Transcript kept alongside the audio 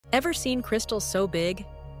Ever seen crystals so big,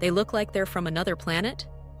 they look like they're from another planet?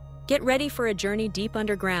 Get ready for a journey deep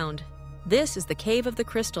underground. This is the Cave of the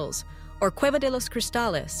Crystals, or Cueva de los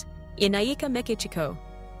Cristales, in Naica, Mexico.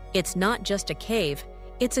 It's not just a cave,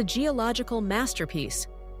 it's a geological masterpiece.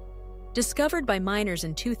 Discovered by miners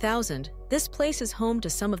in 2000, this place is home to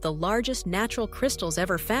some of the largest natural crystals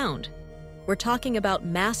ever found. We're talking about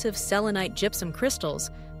massive selenite gypsum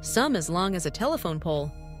crystals, some as long as a telephone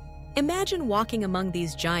pole. Imagine walking among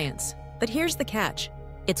these giants, but here's the catch.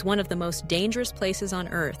 It's one of the most dangerous places on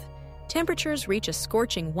Earth. Temperatures reach a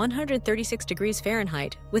scorching 136 degrees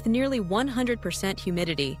Fahrenheit with nearly 100%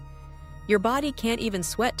 humidity. Your body can't even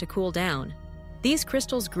sweat to cool down. These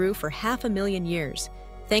crystals grew for 500,000 years,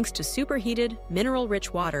 thanks to superheated,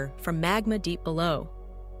 mineral-rich water from magma deep below.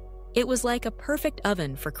 It was like a perfect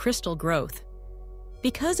oven for crystal growth.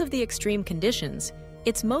 Because of the extreme conditions,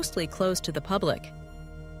 it's mostly closed to the public.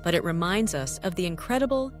 But it reminds us of the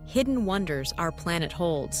incredible, hidden wonders our planet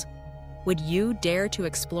holds. Would you dare to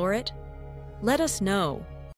explore it? Let us know.